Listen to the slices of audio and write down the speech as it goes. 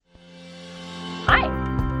Hi,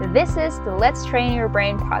 this is the Let's Train Your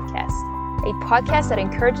Brain podcast, a podcast that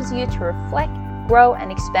encourages you to reflect, grow,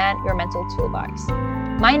 and expand your mental toolbox.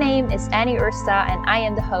 My name is Annie Ursta, and I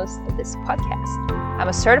am the host of this podcast. I'm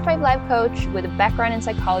a certified life coach with a background in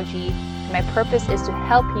psychology, and my purpose is to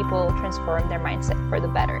help people transform their mindset for the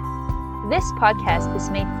better. This podcast is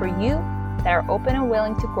made for you that are open and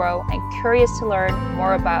willing to grow and curious to learn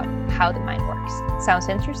more about how the mind works. Sounds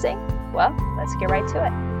interesting? Well, let's get right to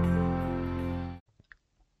it.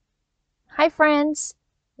 Hi friends!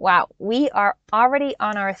 Wow, we are already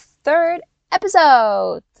on our third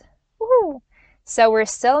episode! Woohoo! So we're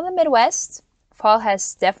still in the Midwest. Fall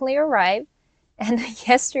has definitely arrived. And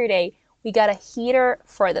yesterday we got a heater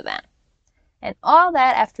for the van. And all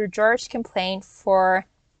that after George complained for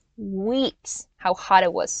weeks how hot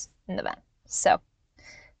it was in the van. So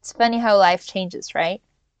it's funny how life changes, right?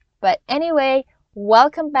 But anyway,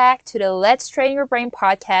 welcome back to the Let's Train Your Brain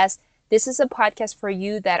podcast. This is a podcast for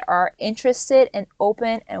you that are interested and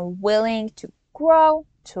open and willing to grow,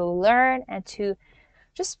 to learn, and to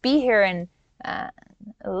just be here and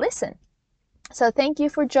listen. So thank you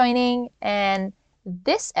for joining. And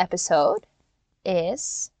this episode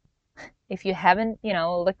is, if you haven't,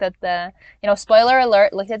 looked at the, spoiler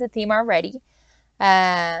alert, looked at the theme already,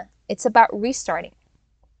 it's about restarting.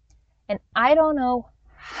 And I don't know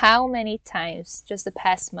how many times just the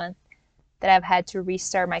past month that I've had to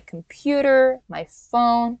restart my computer, my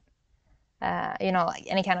phone, like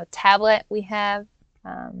any kind of tablet we have.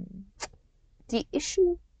 The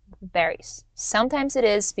issue varies. Sometimes it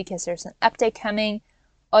is because there's an update coming.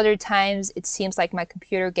 Other times it seems like my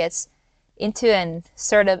computer gets into an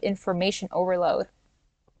sort of information overload.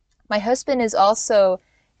 My husband is also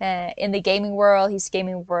in the gaming world. He's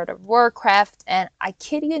gaming World of Warcraft, and I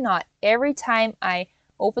kid you not, every time I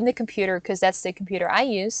open the computer, because that's the computer I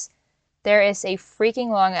use, there is a freaking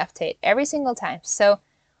long update every single time. So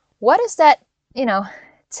what does that,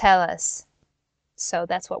 tell us? So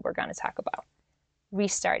that's what we're going to talk about.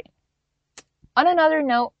 Restarting. On another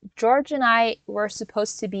note, George and I were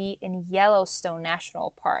supposed to be in Yellowstone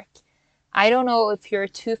National Park. I don't know if you're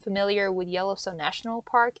too familiar with Yellowstone National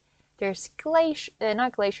Park. There's geysers.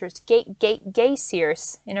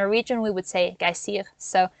 In our region, we would say geysir.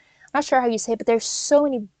 So I'm not sure how you say it, but there's so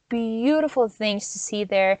many beautiful things to see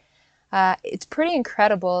there. It's pretty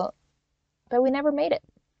incredible, but we never made it.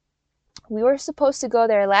 We were supposed to go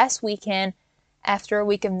there last weekend after a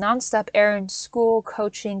week of nonstop errands, school,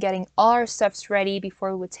 coaching, getting all our stuffs ready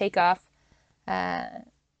before we would take off.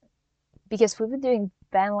 Because we've been doing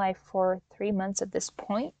van life for 3 months at this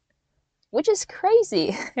point, which is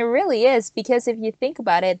crazy. It really is, because if you think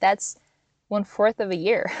about it, that's 1/4 of a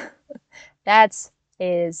year. That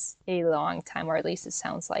is a long time, or at least it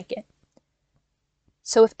sounds like it.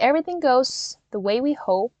 So if everything goes the way we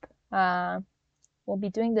hope, we'll be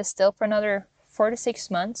doing this still for another 4 to 6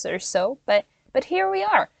 months or so. But here we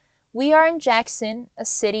are. We are in Jackson, a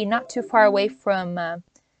city not too far away from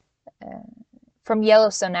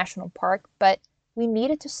Yellowstone National Park, but we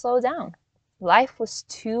needed to slow down. Life was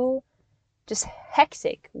too just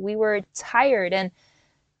hectic. We were tired, and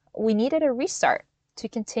we needed a restart to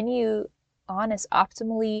continue on as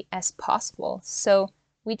optimally as possible. So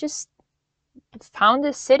we just found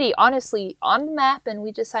this city, honestly, on the map, and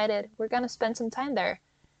we decided we're going to spend some time there,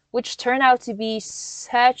 which turned out to be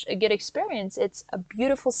such a good experience. It's a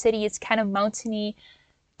beautiful city. It's kind of mountainy,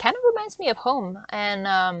 kind of reminds me of home.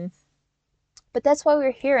 And but that's why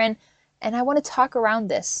we're here, and I want to talk around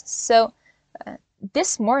this. So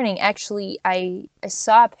this morning, actually, I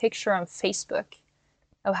saw a picture on Facebook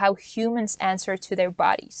of how humans answer to their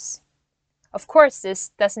bodies. Of course, this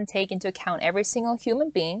doesn't take into account every single human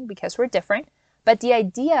being because we're different, but the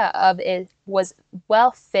idea of it was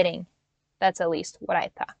well-fitting. That's at least what I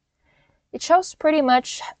thought. It shows pretty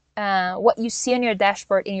much what you see on your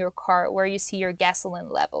dashboard in your car, where you see your gasoline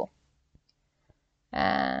level.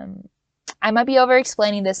 I might be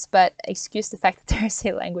over-explaining this, but excuse the fact that there's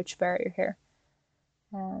a language barrier here.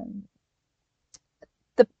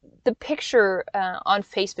 The picture on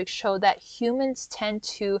Facebook showed that humans tend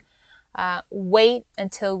to wait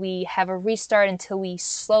until we have a restart, until we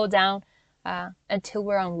slow down, until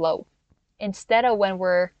we're on low. Instead of when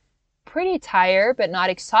we're pretty tired but not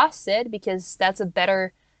exhausted, because that's a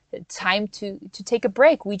better time to take a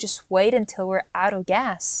break. We just wait until we're out of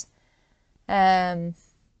gas. So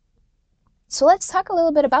let's talk a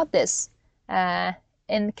little bit about this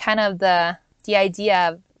and kind of the idea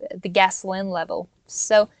of the gasoline level.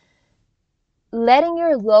 So letting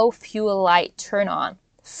your low fuel light turn on,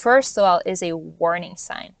 first of all, is a warning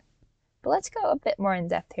sign. But let's go a bit more in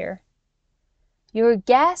depth here. Your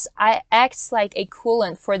gas acts like a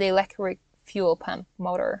coolant for the electric fuel pump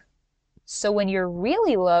motor. So when you're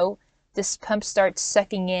really low, this pump starts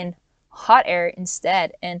sucking in hot air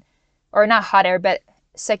instead, or not hot air, but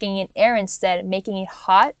sucking in air instead, making it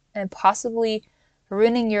hot and possibly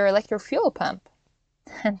ruining your electric fuel pump.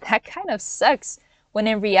 And that kind of sucks when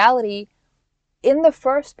in reality, in the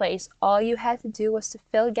first place, all you had to do was to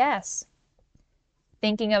fill gas.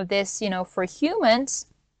 Thinking of this, for humans,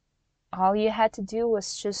 all you had to do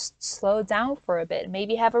was just slow down for a bit,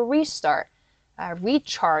 maybe have a restart,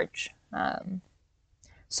 recharge.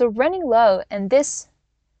 So running low, and this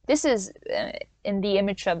is in the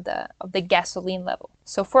image of the gasoline level.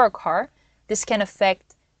 So for a car, this can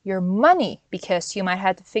affect your money because you might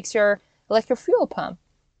have to fix your electric fuel pump.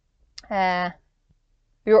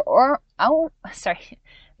 Your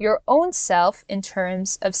own self in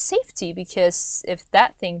terms of safety, because if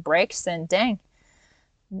that thing breaks, then dang,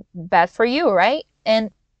 bad for you, right?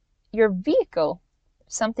 And your vehicle,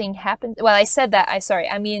 something happened. Well, I said that.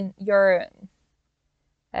 I mean your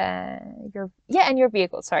and your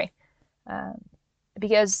vehicle. Sorry,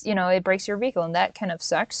 because it breaks your vehicle, and that kind of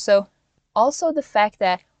sucks. So also the fact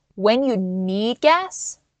that when you need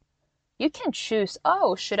gas, you can choose,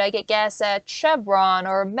 oh, should I get gas at Chevron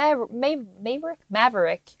or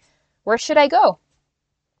Maverick? Where should I go?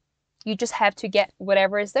 You just have to get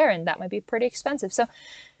whatever is there, and that might be pretty expensive. So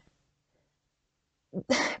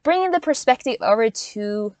bringing the perspective over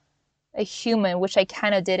to a human, which I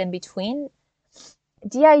kind of did in between,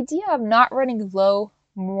 the idea of not running low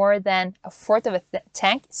more than a fourth of a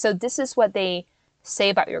tank. So this is what they say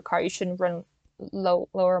about your car. You shouldn't run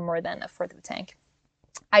lower more than a fourth of a tank.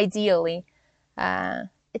 Ideally,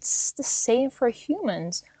 it's the same for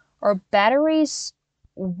humans. Our batteries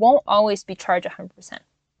won't always be charged 100%.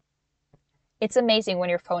 It's amazing when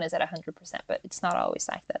your phone is at 100%, but it's not always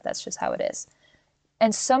like that. That's just how it is.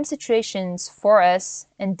 And some situations for us,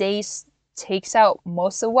 and days takes out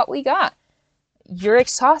most of what we got. You're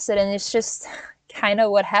exhausted, and it's just kind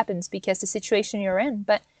of what happens because the situation you're in.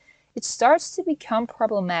 But it starts to become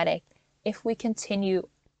problematic if we continue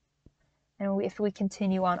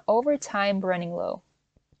on over time running low.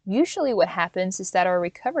 Usually what happens is that our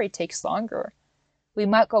recovery takes longer. We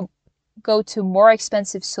might go to more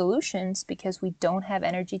expensive solutions because we don't have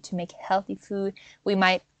energy to make healthy food. We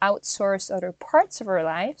might outsource other parts of our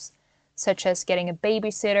lives, such as getting a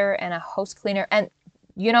babysitter and a house cleaner. And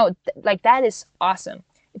that is awesome.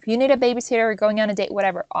 If you need a babysitter, going on a date,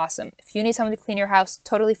 whatever, awesome. If you need someone to clean your house,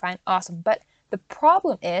 totally fine, awesome. But the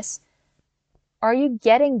problem is, are you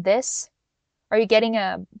getting this? Are you getting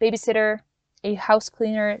a babysitter, a house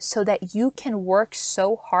cleaner, so that you can work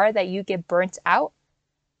so hard that you get burnt out?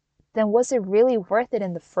 Then was it really worth it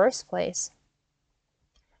in the first place?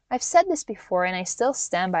 I've said this before, and I still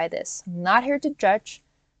stand by this. I'm not here to judge,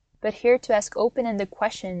 but here to ask open-ended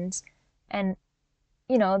questions, and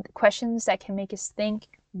the questions that can make us think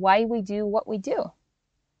why we do what we do.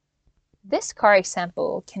 This car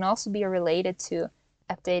example can also be related to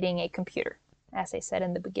updating a computer, as I said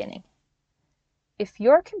in the beginning. If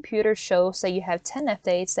your computer shows that you have 10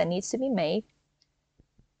 updates that needs to be made,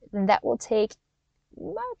 then that will take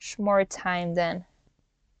much more time than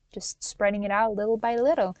just spreading it out little by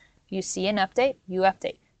little. You see an update, you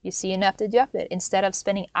update. You see an update, you update. Instead of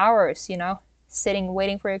spending hours, sitting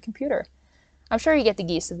waiting for your computer. I'm sure you get the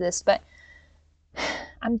gist of this, but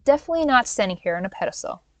I'm definitely not standing here on a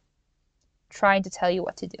pedestal trying to tell you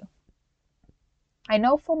what to do. I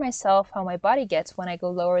know for myself how my body gets when I go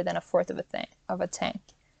lower than a fourth of a tank.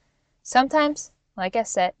 Sometimes, like I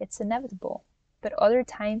said, it's inevitable, but other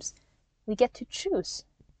times we get to choose.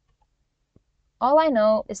 All I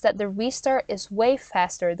know is that the restart is way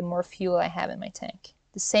faster the more fuel I have in my tank.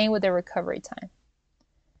 The same with the recovery time.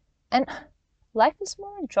 And life is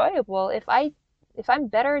more enjoyable if I'm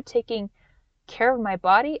better at taking care of my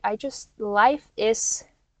body. Life is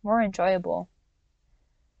more enjoyable.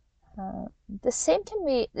 The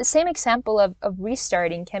same example of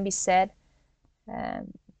restarting can be said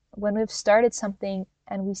when we've started something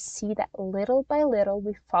and we see that little by little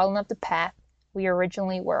we've fallen off the path we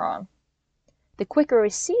originally were on. The quicker we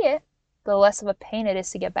see it, the less of a pain it is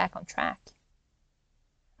to get back on track.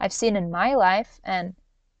 I've seen in my life, and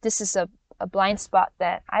this is a blind spot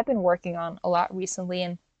that I've been working on a lot recently,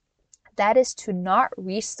 and that is to not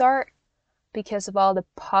restart because of all the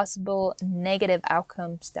possible negative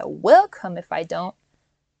outcomes that will come if I don't,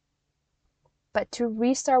 but to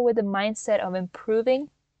restart with the mindset of improving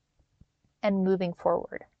and moving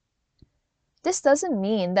forward. This doesn't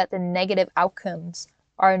mean that the negative outcomes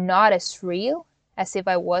are not as real as if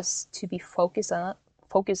I was to be focused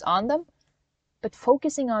on them, but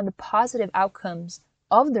focusing on the positive outcomes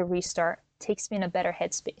of the restart takes me in a better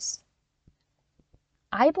headspace.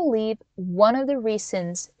 I believe one of the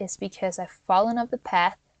reasons is because I've fallen off the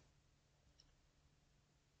path.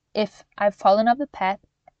 If I've fallen off the path,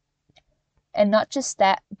 and not just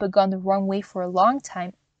that, but gone the wrong way for a long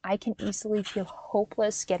time, I can easily feel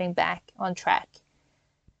hopeless getting back on track.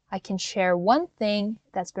 I can share one thing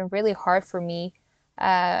that's been really hard for me.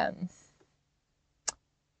 Let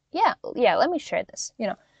me share this.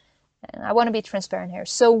 And I want to be transparent here.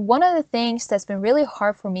 So one of the things that's been really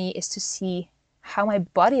hard for me is to see how my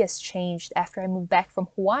body has changed after I moved back from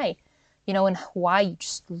Hawaii. In Hawaii, you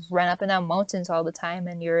just run up and down mountains all the time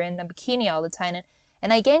and you're in a bikini all the time.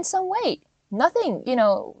 And I gained some weight. Nothing,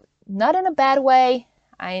 not in a bad way.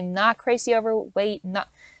 I'm not crazy overweight. Not,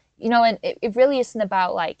 and it really isn't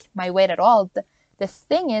about like my weight at all. The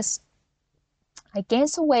thing is, I gained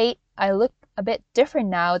some weight. I look a bit different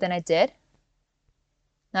now than I did.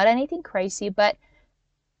 Not anything crazy, but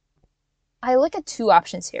I look at two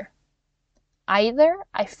options here. Either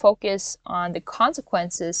I focus on the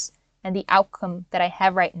consequences and the outcome that I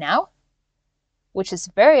have right now, which is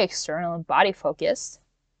very external and body focused,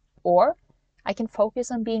 or I can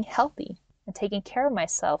focus on being healthy and taking care of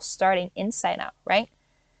myself, starting inside out, right?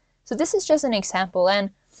 So this is just an example,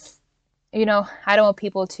 and I don't want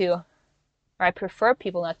people to, or I prefer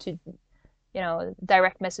people not to,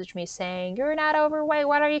 direct message me saying, you're not overweight,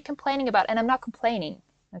 what are you complaining about? And I'm not complaining,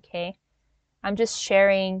 okay? I'm just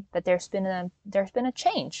sharing that there's been a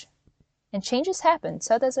change. And changes happen,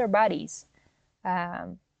 so does our bodies.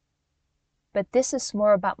 But this is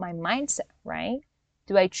more about my mindset, right?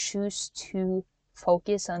 Do I choose to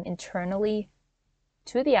focus on internally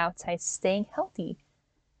to the outside, staying healthy?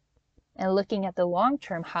 And looking at the long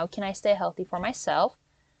term, how can I stay healthy for myself?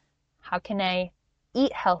 How can I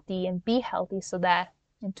eat healthy and be healthy so that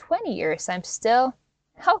in 20 years I'm still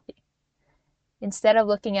healthy? Instead of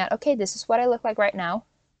looking at, okay, this is what I look like right now.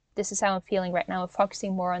 This is how I'm feeling right now, and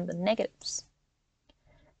focusing more on the negatives.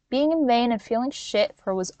 Being in vain and feeling shit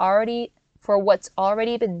for what's already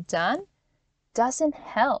been done doesn't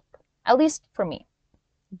help. At least for me,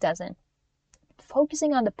 it doesn't.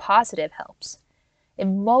 Focusing on the positive helps. It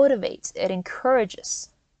motivates, it encourages.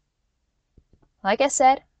 Like I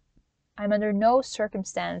said, I'm under no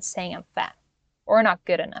circumstance saying I'm fat or not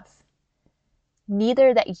good enough.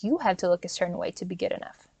 Neither that you have to look a certain way to be good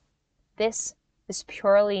enough. This is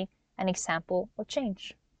purely an example of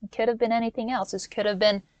change. It could have been anything else. This could have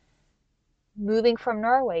been moving from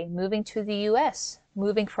Norway, moving to the US,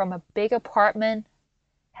 moving from a big apartment,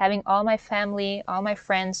 having all my family, all my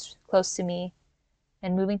friends close to me,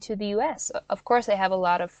 and moving to the US. Of course, I have a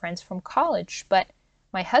lot of friends from college, but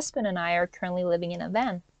my husband and I are currently living in a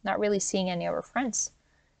van, not really seeing any of our friends.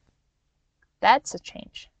 That's a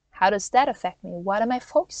change. How does that affect me? What am I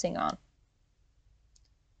focusing on?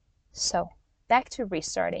 So, back to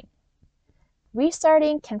restarting.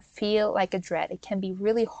 Restarting can feel like a dread. It can be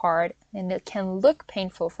really hard and it can look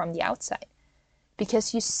painful from the outside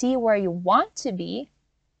because you see where you want to be,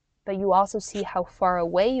 but you also see how far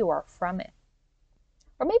away you are from it.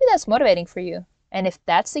 Or maybe that's motivating for you. And if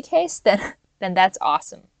that's the case, then that's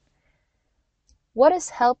awesome. What has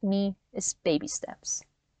helped me is baby steps.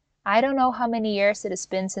 I don't know how many years it has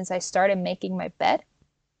been since I started making my bed.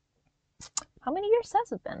 How many years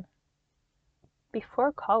has it been?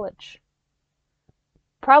 Before college.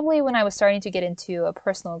 Probably when I was starting to get into a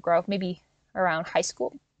personal growth, maybe around high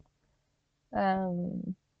school. I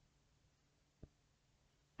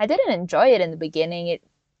didn't enjoy it in the beginning. It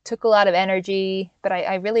took a lot of energy, but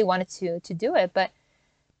I really wanted to do it. But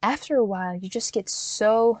after a while, you just get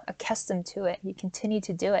so accustomed to it. You continue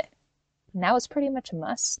to do it. Now it's pretty much a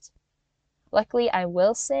must. Luckily, I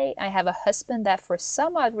will say I have a husband that for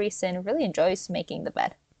some odd reason really enjoys making the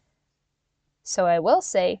bed. So I will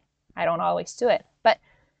say I don't always do it. But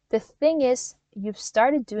the thing is, you've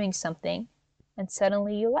started doing something and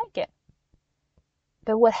suddenly you like it.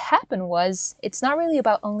 But what happened was, it's not really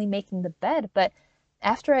about only making the bed, but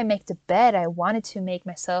after I make the bed, I wanted to make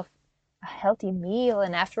myself a healthy meal.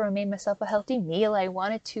 And after I made myself a healthy meal, I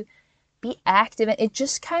wanted to be active. And it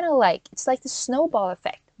just kind of it's like the snowball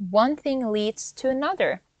effect. One thing leads to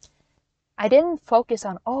another. I didn't focus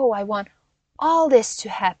on, I want all this to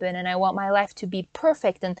happen and I want my life to be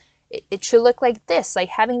perfect and it should look like this, like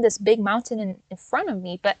having this big mountain in front of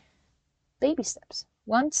me, but baby steps,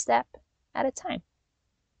 one step at a time.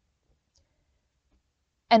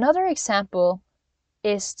 Another example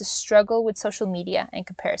is the struggle with social media and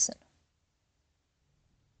comparison.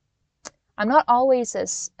 I'm not always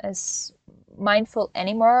as mindful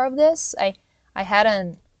anymore of this. I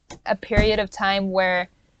had a period of time where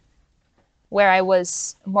I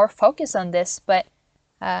was more focused on this, but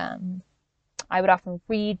I would often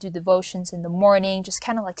read, do devotions in the morning, just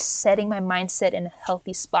kind of like setting my mindset in a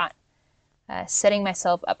healthy spot, setting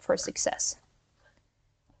myself up for success.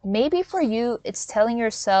 Maybe for you, it's telling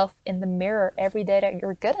yourself in the mirror every day that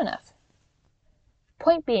you're good enough.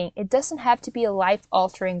 Point being, it doesn't have to be a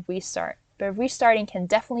life-altering restart, but restarting can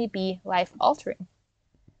definitely be life-altering.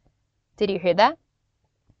 Did you hear that?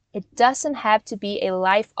 It doesn't have to be a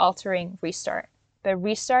life-altering restart, but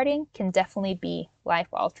restarting can definitely be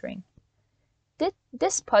life-altering.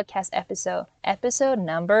 This podcast episode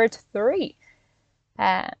number 3,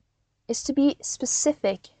 is to be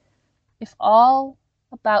specific. It's all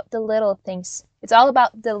about the little things. It's all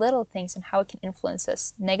about the little things and how it can influence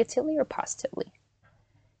us negatively or positively.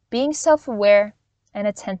 Being self-aware and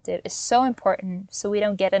attentive is so important so we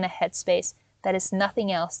don't get in a headspace that is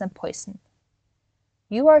nothing else than poison.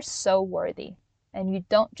 You are so worthy, and you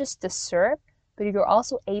don't just deserve, but you're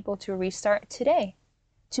also able to restart today,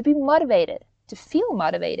 to be motivated, to feel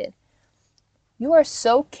motivated. You are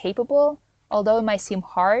so capable, although it might seem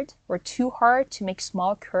hard or too hard to make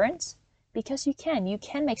small currents, because you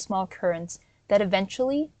can make small currents that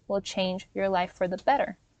eventually will change your life for the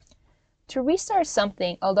better. To restart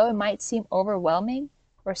something, although it might seem overwhelming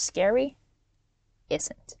or scary,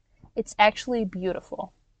 isn't. It's actually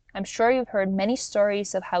beautiful. I'm sure you've heard many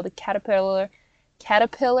stories of how the caterpillar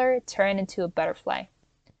turned into a butterfly.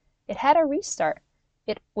 It had a restart.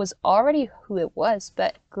 It was already who it was,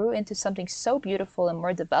 but grew into something so beautiful and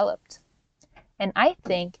more developed. And I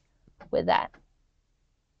think with that,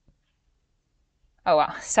 oh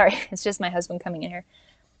wow, sorry, it's just my husband coming in here.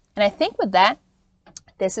 And I think with that,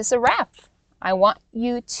 this is a wrap. I want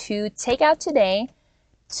you to take out today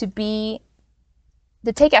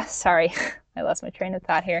sorry, I lost my train of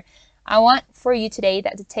thought here. I want for you today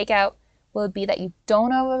that the takeout will be that you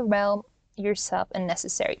don't overwhelm yourself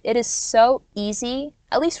unnecessary. It is so easy,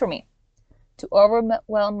 at least for me, to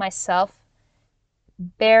overwhelm myself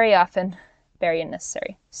very often, very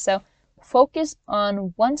unnecessary. So focus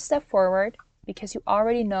on one step forward because you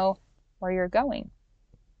already know where you're going.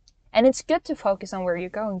 And it's good to focus on where you're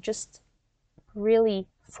going. Just really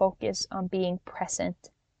focus on being present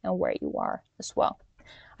and where you are as well.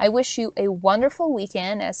 I wish you a wonderful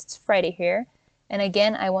weekend as it's Friday here. And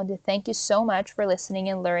again, I want to thank you so much for listening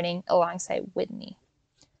and learning alongside with me.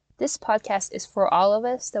 This podcast is for all of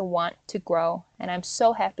us that want to grow, and I'm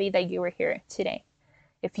so happy that you were here today.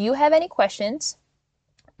 If you have any questions,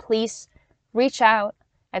 please reach out.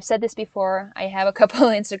 I've said this before. I have a couple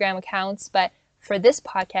of Instagram accounts, but for this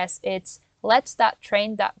podcast, it's let's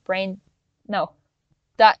train your brain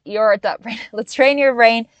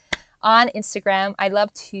on Instagram. I'd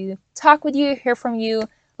love to talk with you, hear from you.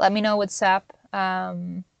 Let me know what's up.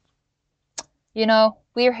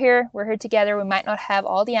 We're here together. We might not have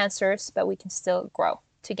all the answers, but we can still grow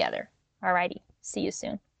together. Alrighty, see you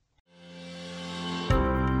soon.